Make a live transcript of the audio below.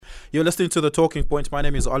You're listening to The Talking Point. My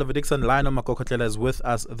name is Oliver Dixon. Lionel Makokotlela is with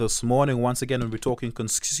us this morning once again, and we're talking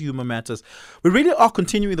consumer matters. We really are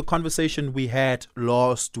continuing the conversation we had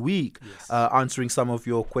last week, answering some of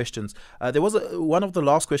your questions. There was one of the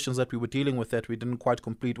last questions that we were dealing with that we didn't quite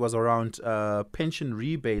complete was around pension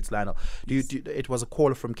rebates, Lionel. It was a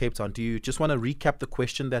caller from Cape Town. Do you just want to recap the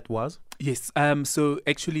question that was? Yes. So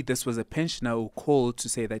actually, this was a pensioner who called to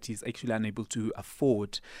say that he's actually unable to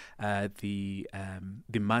afford the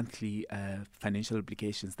monthly financial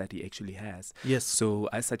obligations that he actually has. Yes. So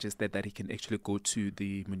I suggested that he can actually go to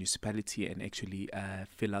the municipality and actually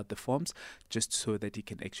fill out the forms just so that he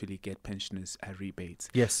can actually get pensioners rebates.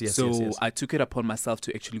 Yes. So I took it upon myself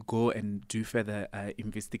to actually go and do further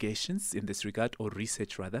investigations in this regard, or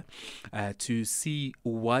research rather, to see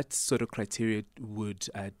what sort of criteria would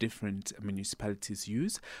different municipalities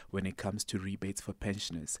use when it comes to rebates for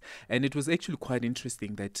pensioners. And it was actually quite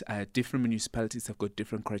interesting that different municipalities have got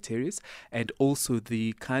different criteria, and also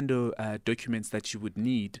the kind of documents that you would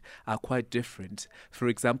need are quite different. For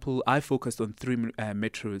example, I focused on three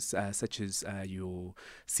metros such as your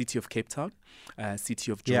City of Cape Town,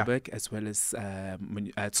 City of Joburg, as well as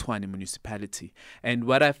Tshwane municipality. And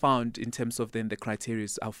what I found in terms of then the criteria,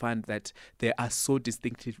 I found that they are so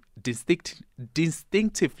distinctively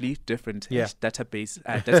different. Data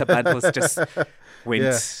bundles just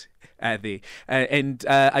went there. And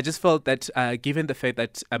I just felt that given the fact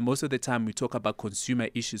that most of the time we talk about consumer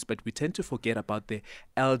issues, but we tend to forget about the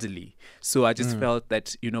elderly. So I just felt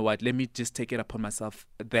that, you know what, let me just take it upon myself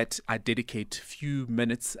that I dedicate a few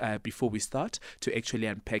minutes before we start to actually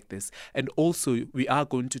unpack this. And also we are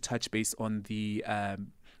going to touch base on the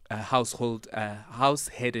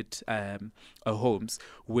house-headed homes,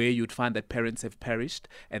 where you'd find that parents have perished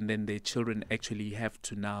and then their children actually have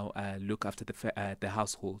to now look after the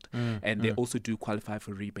household, and they also do qualify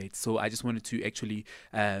for rebates. So I just wanted to actually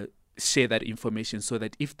share that information so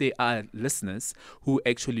that if there are listeners who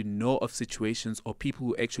actually know of situations or people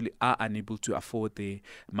who actually are unable to afford their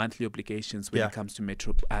monthly obligations when it comes to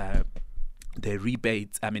metro the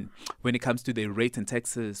rebates, when it comes to the rate and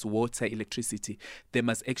taxes, water, electricity, they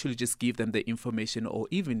must actually just give them the information, or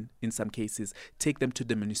even in some cases take them to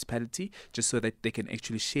the municipality just so that they can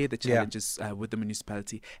actually share the challenges with the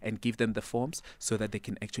municipality and give them the forms so that they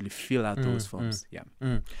can actually fill out those forms.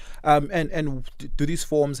 And do these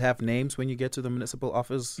forms have names when you get to the municipal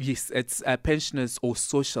office? Yes, it's pensioners or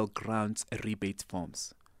social grounds rebate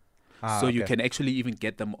forms. So you can actually even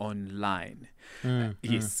get them online.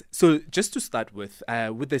 Yes. So just to start with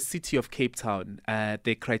the City of Cape Town,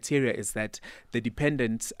 the criteria is that the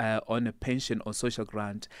dependent on a pension or social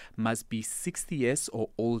grant must be 60 years or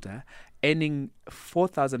older, earning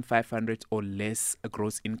 4,500 or less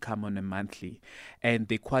gross income on a monthly, and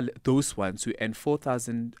those ones who earn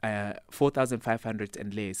 4,500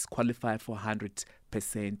 and less qualify for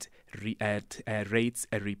 100% rates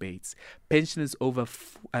rebates. Pensioners over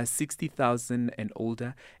 60,000 and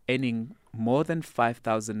older, earning more than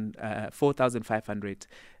 4,500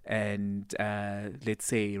 and let's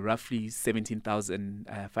say roughly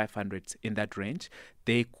 17,500 in that range,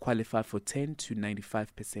 they qualify for 10 to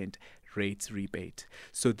 95% rates rebate.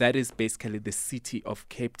 So that is basically the City of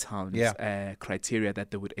Cape Town's criteria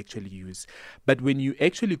that they would actually use. But when you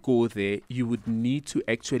actually go there, you would need to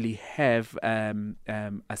actually have a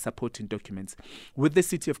supporting documents. With the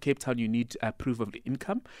City of Cape Town, you need proof of the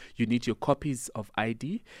income, you need your copies of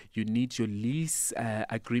ID, you need your lease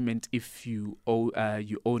agreement if you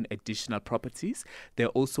own additional properties. They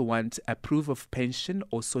also want a proof of pension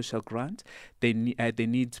or social grant. They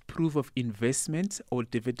need proof of investment or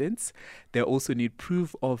dividends. They also need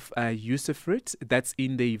proof of usufruct. That's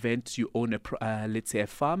in the event you own let's say a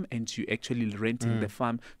farm and you actually renting the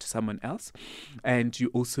farm to someone else. And you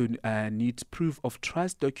also need proof of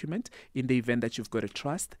trust document in the event that you've got a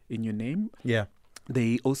trust in your name.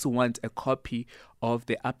 They also want a copy of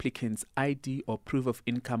the applicant's ID or proof of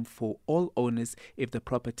income for all owners if the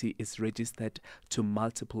property is registered to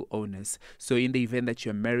multiple owners. So in the event that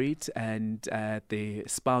you're married and the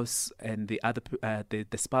spouse and the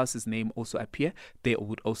spouse's name also appear, they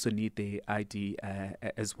would also need the ID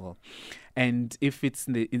as well. And if it's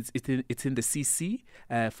in the CC,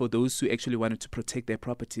 for those who actually wanted to protect their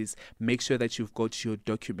properties, make sure that you've got your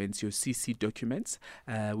documents, your CC documents,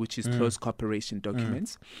 which is close cooperation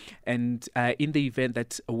documents. And in the event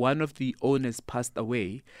that one of the owners passed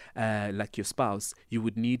away, like your spouse, you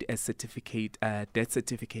would need a certificate, death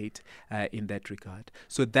certificate in that regard.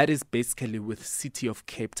 So that is basically with City of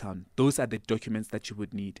Cape Town. Those are the documents that you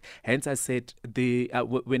would need. Hence, I said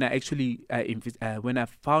when I actually when I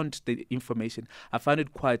found the information, I found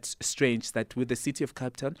it quite strange that with the City of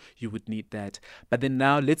Cape Town you would need that. But then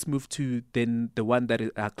now let's move to then the one that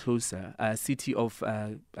is closer, City of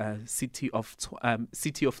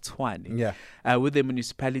Tshwane. Yeah. With the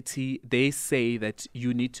municipality, they say that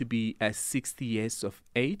you need to be 60 years of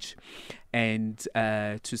age, and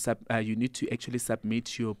you need to actually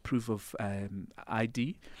submit your proof of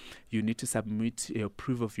ID. You need to submit your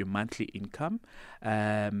proof of your monthly income.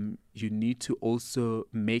 You need to also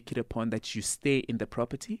make it upon that you stay in the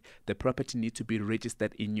property. The property needs to be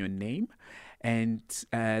registered in your name, and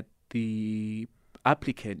the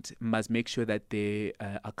applicant must make sure that their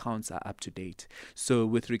accounts are up to date. So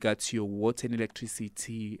with regards to your water and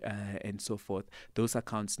electricity and so forth, those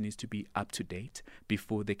accounts need to be up to date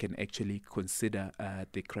before they can actually consider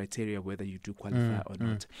the criteria whether you do qualify or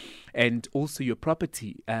not. And also your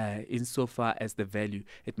property, insofar as the value,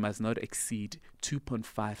 it must not exceed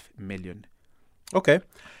 2.5 million. Okay.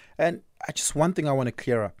 And just one thing I want to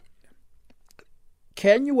clear up.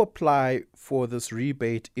 Can you apply for this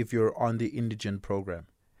rebate if you're on the indigent program?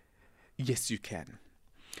 Yes, you can.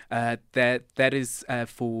 That is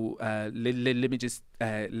for let me just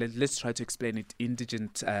let's try to explain it.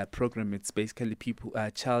 Indigent program, it's basically people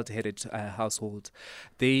child-headed household.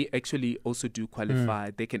 They actually also do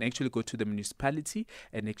qualify. They can actually go to the municipality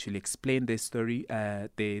and actually explain their story,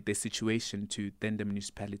 their situation to then the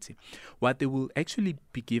municipality. What they will actually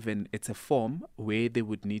be given, it's a form where they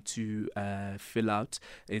would need to fill out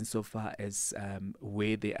insofar as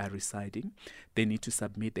where they are residing. They need to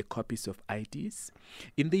submit the copies of IDs.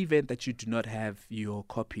 In the event that you do not have your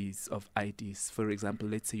copies of IDs, for example,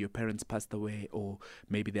 let's say your parents passed away, or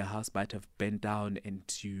maybe their house might have burned down and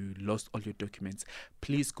you lost all your documents,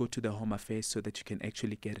 please go to the Home Affairs so that you can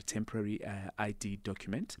actually get a temporary ID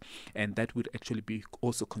document, and that would actually be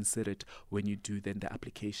also considered when you do then the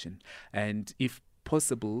application. And if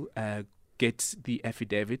possible, get the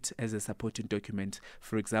affidavit as a supporting document,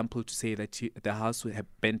 for example, to say that the house would have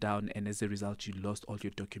burnt down and as a result you lost all your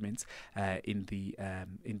documents in the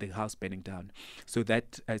house burning down. So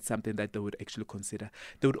that is something that they would actually consider.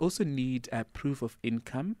 They would also need a proof of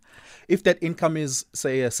income. If that income is,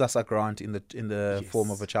 say, a SASSA grant in the Yes. form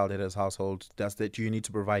of a child-headed household, do you need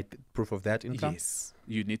to provide proof of that income? Yes,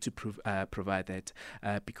 you need to provide that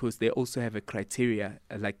because they also have a criteria.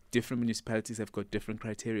 Like different municipalities have got different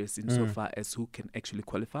criteria insofar as who can actually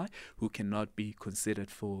qualify, who cannot be considered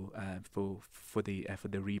for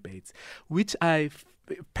the rebates. Which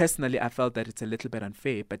personally, I felt that it's a little bit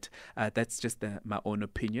unfair, but that's just my own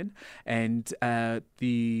opinion. And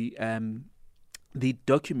the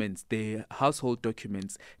documents, the household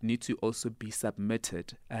documents, need to also be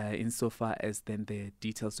submitted insofar as then the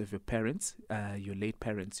details of your parents, your late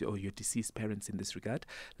parents or your deceased parents in this regard,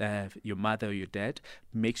 your mother or your dad.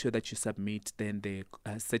 Make sure that you submit then the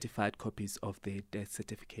certified copies of their death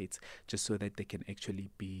certificates, just so that they can actually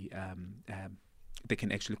be they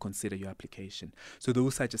can actually consider your application. So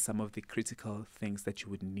those are just some of the critical things that you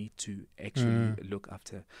would need to actually look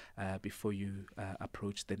after before you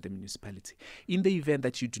approach then the municipality. In the event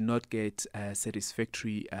that you do not get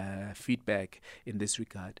satisfactory feedback in this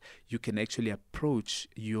regard, you can actually approach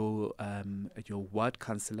your ward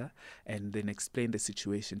councillor and then explain the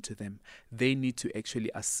situation to them. They need to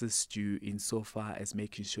actually assist you insofar as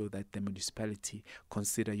making sure that the municipality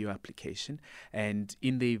consider your application. And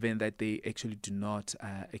in the event that they actually do not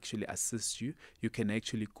actually assist you, you can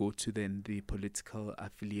actually go to then the political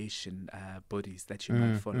affiliation bodies that you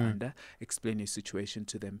might fall under, explain your situation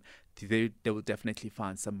to them. They will definitely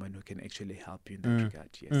find someone who can actually help you in that regard.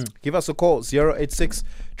 Yes. Give us a call, 086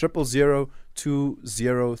 000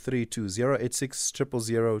 2032, 086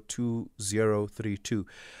 000 2032.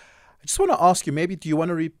 I just want to ask you, maybe do you want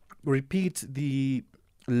to repeat the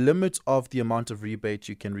limit of the amount of rebate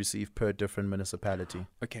you can receive per different municipality?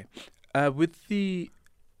 Okay. With the,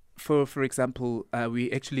 for example,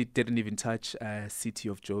 we actually didn't even touch City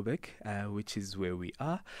of Joburg, which is where we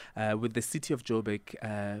are. With the City of Joburg,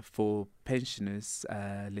 for pensioners,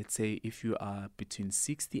 let's say if you are between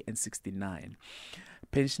 60 and 69,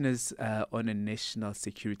 pensioners on a national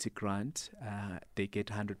security grant, they get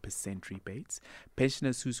 100% rebates.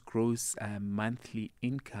 Pensioners whose gross monthly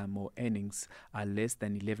income or earnings are less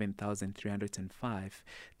than 11,305,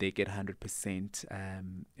 they get 100%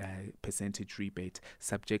 percentage rebate,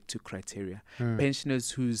 subject to criteria.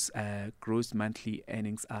 Pensioners whose gross monthly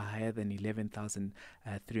earnings are higher than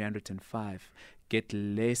 11,305 get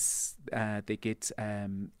less. They get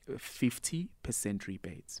 50%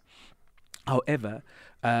 rebates. However,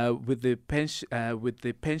 with the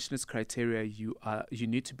pensioners criteria, you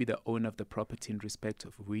need to be the owner of the property in respect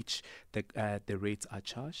of which the rates are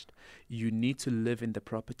charged. You need to live in the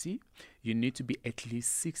property. You need to be at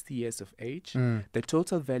least 60 years of age. The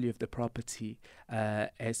total value of the property,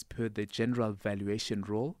 as per the general valuation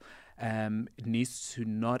rule, needs to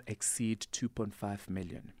not exceed 2.5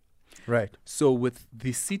 million. Right. So with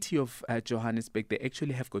the city of Johannesburg, they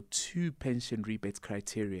actually have got 2 pension rebates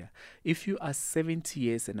criteria. If you are 70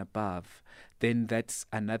 years and above, then that's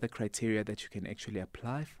another criteria that you can actually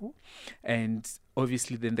apply for. And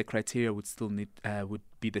obviously then the criteria would still would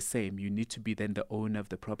be the same. You need to be then the owner of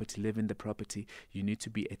the property, live in the property. You need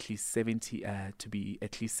to be at least 70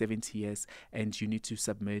 years, and you need to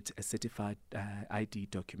submit a certified ID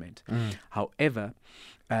document. However,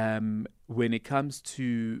 when it comes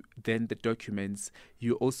to then the documents,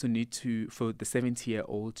 you also need to, for the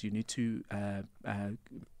 70-year-old, you need to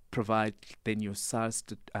provide then your SARS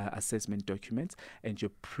assessment documents, and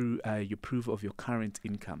your proof of your current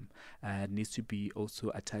income needs to be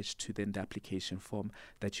also attached to then the application form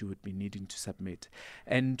that you would be needing to submit.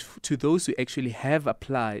 And to those who actually have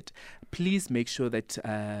applied, please make sure that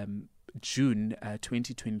June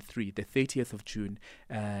 2023, the 30th of June,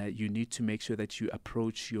 you need to make sure that you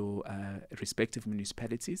approach your respective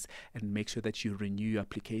municipalities and make sure that you renew your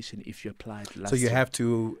application if you applied last year. So you have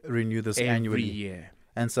to renew this annually? Every year.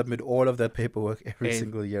 And submit all of that paperwork every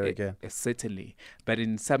single year again. Certainly. But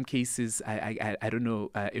in some cases, I don't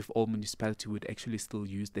know if all municipality would actually still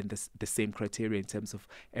use then the same criteria in terms of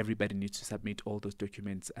everybody needs to submit all those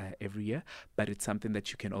documents every year. But it's something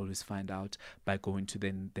that you can always find out by going to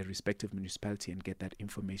then the respective municipality and get that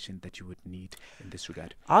information that you would need in this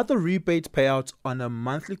regard. Are the rebate payouts on a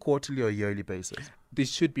monthly, quarterly, or yearly basis?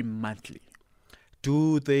 This should be monthly.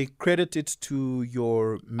 Do they credit it to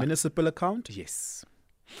your municipal account? Yes.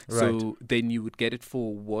 Right. So then you would get it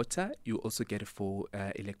for water, you also get it for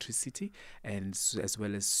electricity, and as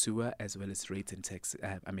well as sewer, as well as rates and taxes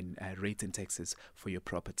for your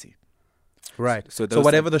property. Right. So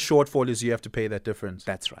whatever the shortfall is, you have to pay that difference.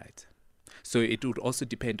 That's right. So it would also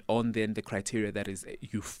depend on then the criteria that is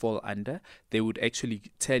you fall under. They would actually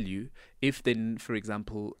tell you if then, for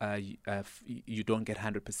example, you don't get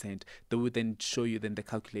 100%, they would then show you then the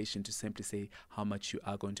calculation to simply say how much you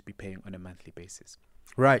are going to be paying on a monthly basis.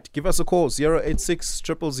 Right. Give us a call, 086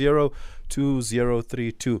 000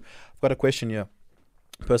 2032. I've got a question here.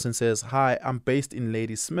 Person says, hi, I'm based in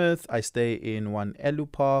Ladysmith. I stay in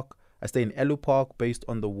Elu Park. Based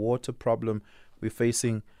on the water problem we're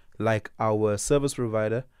facing, like our service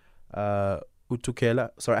provider, Utukela.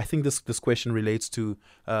 Sorry, I think this question relates to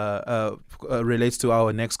our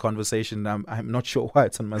next conversation. I'm not sure why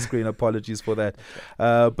it's on my screen. Apologies for that.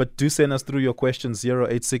 But do send us through your questions,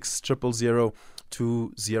 086 000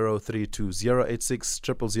 2032, 086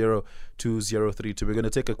 000 2032. We're going to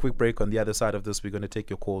take a quick break. On the other side of this, we're going to take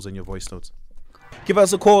your calls and your voice notes. Give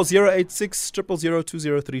us a call, 086 000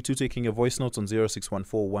 2032, taking your voice notes on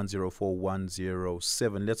 0614 104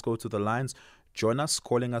 107. Let's go to the lines. Jonas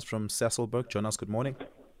calling us from Sasolburg. Jonas, good morning.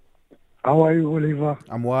 How are you, Oliver?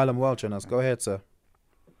 I'm well, Jonas. Go ahead, sir.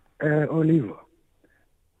 Oliver,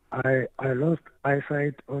 I lost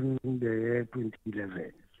eyesight on the year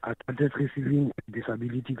 2011. I started receiving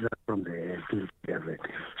disability grant from the year 2011.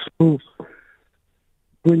 So,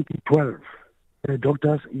 2012, the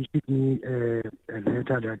doctors issued me a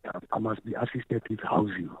letter that I must be assisted with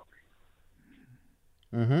housing.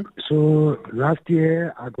 Mm-hmm. So last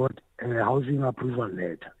year I got a housing approval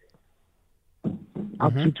letter.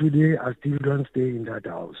 Up to today, I still don't stay in that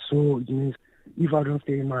house. So it means if I don't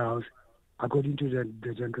stay in my house, according to the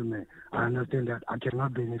gentleman, I understand that I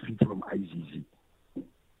cannot benefit from ICC.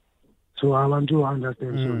 So I want to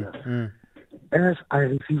understand as I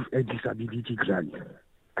receive a disability grant,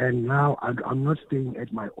 and now I'm not staying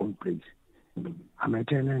at my own place. I'm a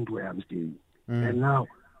tenant where I'm staying. And now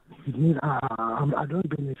it means I don't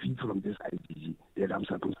benefit from this IDG that I'm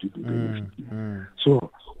supposed to be benefiting.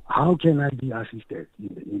 So how can I be assisted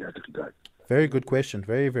in that regard? Very good question.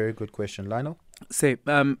 Very, very good question. Lionel?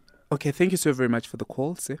 Okay, thank you so very much for the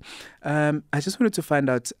call. I just wanted to find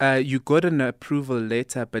out, you got an approval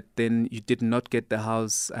letter, but then you did not get the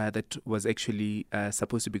house that was actually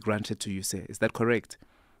supposed to be granted to you, is that correct?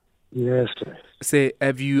 Yes, sir.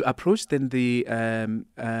 Have you approached then the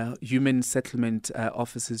human settlement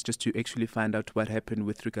officers just to actually find out what happened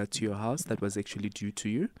with regard to your house that was actually due to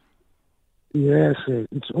you? Yes, sir.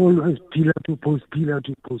 It's always pillar to post,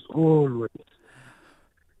 always.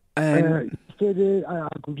 Yesterday, I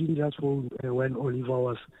couldn't just phone when Oliver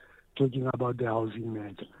was talking about the housing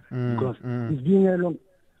matter. Because it's been a long...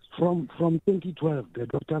 From 2012, the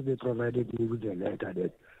doctors, they provided me with a letter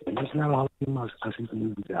that National Housing must assist me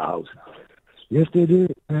with the house.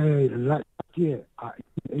 Yesterday, last year,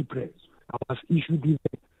 in April, I was issued with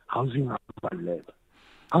a housing approval letter.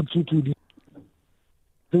 Up to today,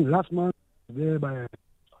 last month, there by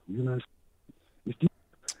Jonas.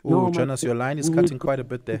 Jonas, your line is cutting quite a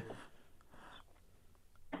bit there.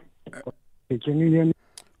 Can you hear me?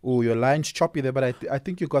 Oh, your line's choppy there, but I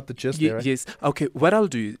think you got the gist there, right? Yes. Okay, what I'll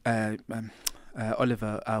do,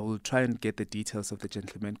 Oliver, I will try and get the details of the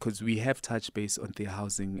gentleman, because we have touched base on the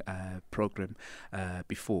housing program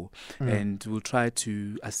before, and we'll try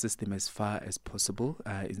to assist them as far as possible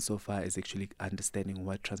insofar as actually understanding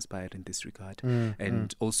what transpired in this regard.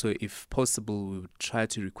 And also, if possible, we would try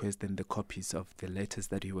to request then the copies of the letters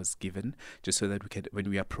that he was given, just so that we can, when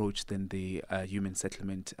we approach then the Human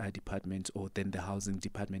Settlement Department or then the Housing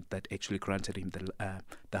Department that actually granted him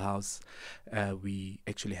the house, we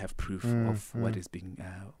actually have proof of what is being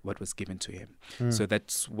what was given to him. So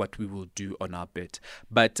that's what we will do on our bit.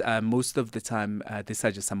 But most of the time, these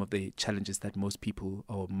are just some of the challenges that most people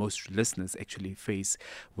or most listeners actually face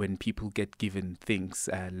when people get given things,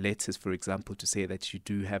 letters, for example, to say that you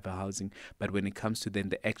do have a housing, but when it comes to then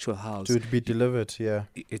the actual house To be delivered,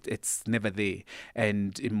 it's never there.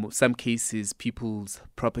 And in some cases, people's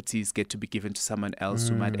properties get to be given to someone else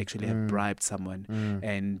who might actually have bribed someone.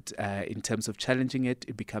 And in terms of challenging it,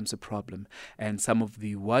 it becomes a problem. And some of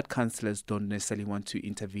the ward councillors don't necessarily want to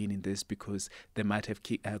intervene in this because they might have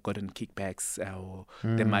gotten kickbacks, or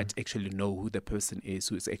they might actually know who the person is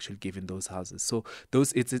who is actually given those houses. So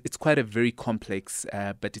it's quite a very complex,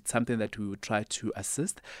 but it's something that we would try to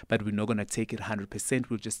assist, but we're not going to take it 100%.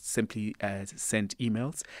 We'll just simply send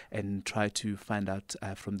emails and try to find out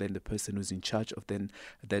from then the person who's in charge of then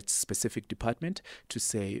that specific department to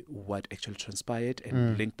say what actually transpired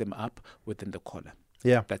and link them up within the caller.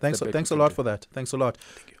 Yeah, thanks a lot for that. Thanks a lot.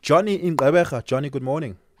 Johnny in Gqeberha. Johnny, good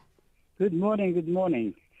morning. Good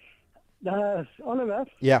morning. Oliver?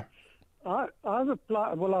 Yeah. I've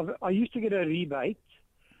applied. Well, I used to get a rebate.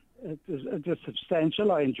 It was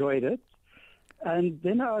substantial. I enjoyed it. And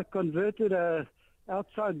then I converted a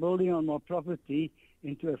outside building on my property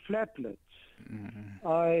into a flatlet.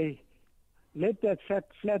 I let that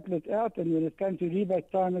flatlet out, and when it came to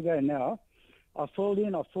rebate time ago now, I filled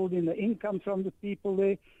in the income from the people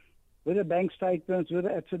there, with the bank statements, with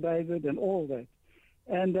the affidavit and all that.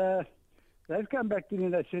 And they've come back to me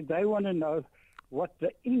and they said they want to know what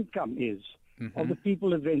the income is of the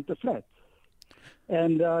people that rent the flat.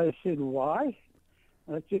 And I said, why?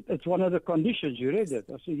 I said, it's one of the conditions. You read it?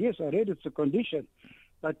 I said, yes, I read it's a condition.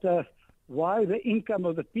 But why the income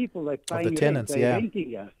of the people they're paying of the tenants, they're renting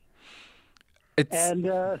here?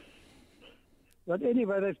 But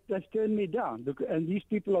anyway, they've turned me down. And these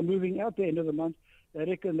people are moving out at the end of the month. They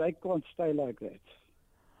reckon they can't stay like that.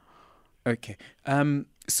 Okay.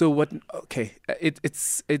 So what? Okay,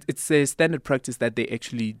 it's a standard practice that they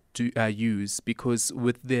actually do use, because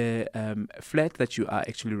with the flat that you are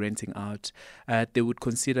actually renting out, they would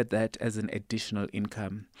consider that as an additional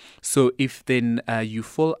income. So if then you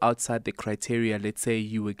fall outside the criteria, let's say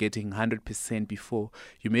you were getting 100% before,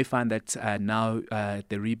 you may find that now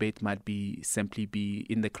the rebate might simply be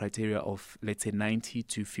in the criteria of, let's say, 90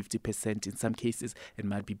 to 50%. In some cases, it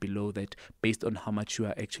might be below that, based on how much you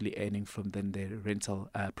are actually earning from then the rental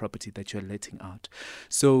property that you're letting out.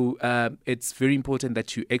 So it's very important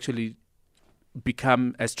that you actually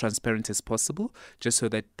become as transparent as possible, just so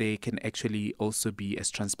that they can actually also be as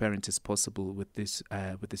transparent as possible with this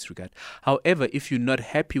regard. However, if you're not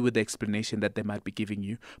happy with the explanation that they might be giving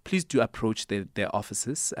you, please do approach their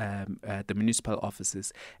offices, the municipal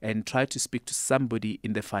offices, and try to speak to somebody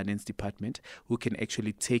in the finance department who can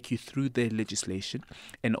actually take you through the legislation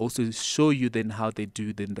and also show you then how they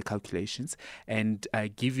do then the calculations, and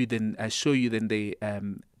show you then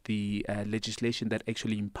the legislation that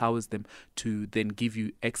actually empowers them to then give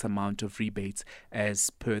you X amount of rebates as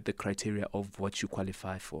per the criteria of what you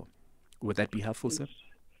qualify for. Would that be helpful, sir?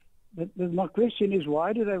 But my question is,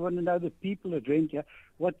 why do they want to know the people that rent here,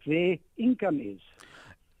 what their income is?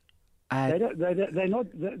 They're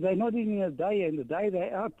not in a day. In the day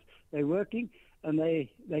they're out, they're working, and they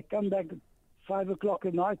come back at 5 o'clock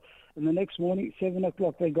at night, and the next morning, 7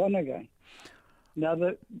 o'clock, they're gone again. Now,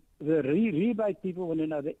 the rebate people want to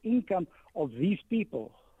know the income of these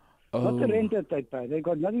people, not the rent that they pay. They've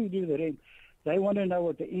got nothing to do with the rent. They want to know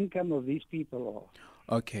what the income of these people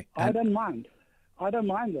are. Okay. I don't mind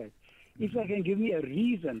that. If they can give me a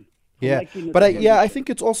reason. I think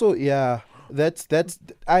it's also, that's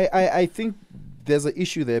I think there's an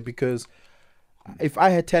issue there, because if I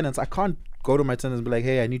had tenants, I can't go to my tenants and be like,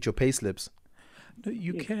 hey, I need your pay slips. No,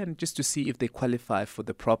 you can, just to see if they qualify for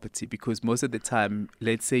the property, because most of the time,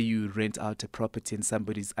 let's say you rent out a property and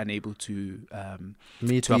somebody's unable to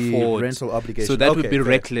meet to the afford rental obligation. So that Okay, would be fair.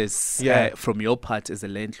 reckless Yeah. from your part as a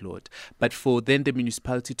landlord. But for then the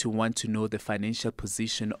municipality to want to know the financial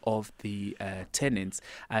position of the tenants,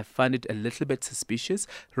 I find it a little bit suspicious.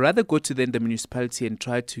 Rather go to then the municipality and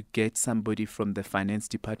try to get somebody from the finance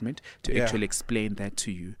department to Yeah. actually explain that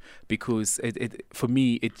to you, because for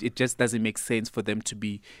me it just doesn't make sense for them to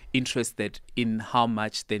be interested in how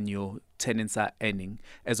much then your tenants are earning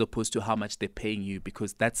as opposed to how much they're paying you,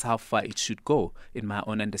 because that's how far it should go in my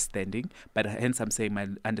own understanding. But hence I'm saying my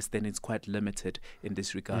understanding is quite limited in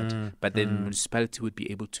this regard. But then municipality would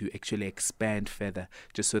be able to actually expand further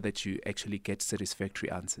just so that you actually get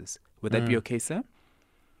satisfactory answers. Would that be okay, sir?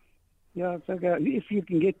 Yeah, it's okay. If you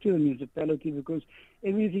can get to a municipality, because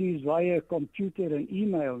everything is via computer and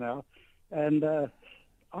email now, and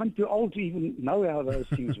I'm too old to even know how those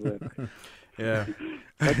things work. Yeah.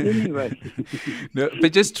 But anyway, No,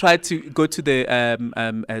 but just try to go to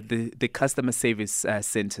the customer service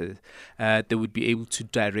center. They would be able to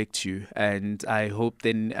direct you, and I hope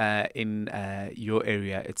then in your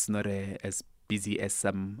area it's not as busy as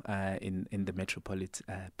some in the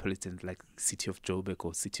metropolitan like city of Joburg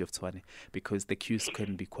or city of Tshwane, because the queues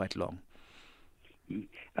can be quite long.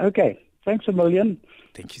 okay. Thanks a million.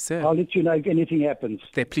 Thank you, sir. I'll let you know if anything happens.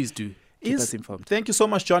 Please do keep us informed. Thank you so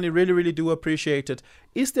much, Johnny. Really, really do appreciate it.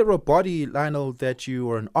 Is there a body, Lionel, that you,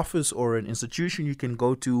 or an office or an institution you can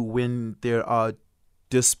go to when there are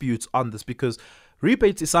disputes on this? Because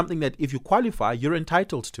rebates is something that if you qualify, you're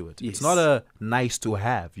entitled to it. Yes. It's not a nice to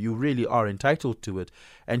have. You really are entitled to it.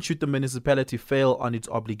 And should the municipality fail on its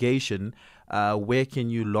obligation, where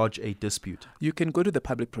can you lodge a dispute? You can go to the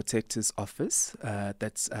Public Protector's office.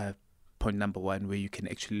 That's point number one, where you can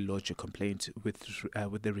actually lodge a complaint with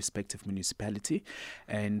the respective municipality,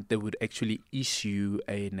 and they would actually issue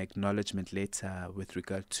an acknowledgement letter with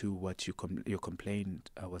regard to what your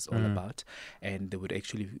complaint was all about, and they would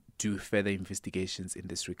actually do further investigations in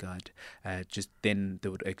this regard. Just then they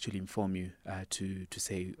would actually inform you to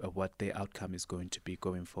say what the outcome is going to be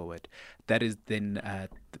going forward. That is then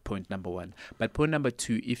the point number one. But point number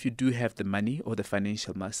two, if you do have the money or the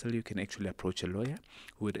financial muscle, you can actually approach a lawyer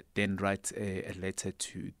who would then write a letter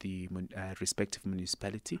to the respective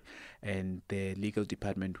municipality, and the legal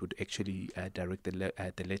department would actually direct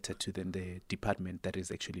the letter to then the department that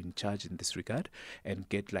is actually in charge in this regard, and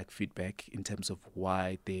get like feedback in terms of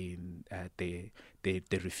why they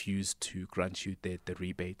refuse to grant you the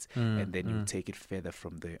rebates, and then you take it further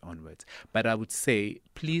from there onwards. But I would say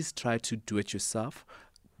please try to do it yourself.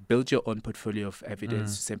 Build your own portfolio of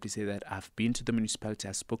evidence. Simply say that I've been to the municipality,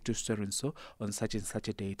 I spoke to so and so on such and such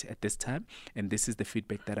a date at this time, and this is the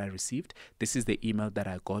feedback that I received. This is the email that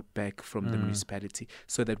I got back from the municipality,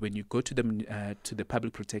 so that when you go to the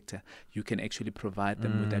public protector, you can actually provide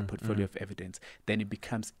them with that portfolio of evidence. Then it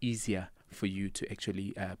becomes easier for you to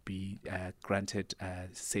actually be granted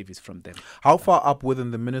service from them. How far up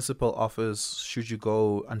within the municipal office should you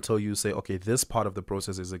go until you say, okay, this part of the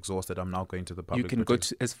process is exhausted, I'm now going to the public You can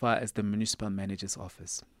protector? go as far as the municipal manager's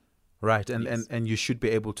office. Right, and, Yes. and you should be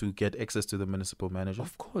able to get access to the municipal manager?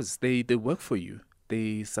 Of course, they work for you.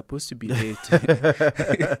 They're supposed to be there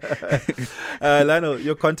to Lionel,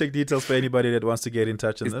 your contact details for anybody that wants to get in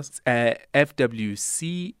touch on this?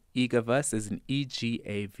 FWC Egavas as in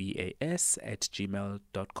EGAVAS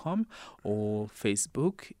 @gmail.com, or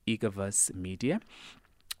Facebook Egavas Media.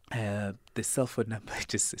 The cell phone number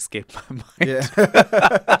just escaped my mind. Yeah.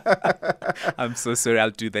 I'm so sorry. I'll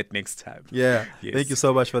do that next time. Yeah. Yes. Thank you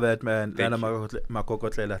so much for that, man. Thank Lionel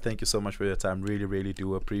Makokotlela, thank you so much for your time. Really, really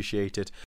do appreciate it.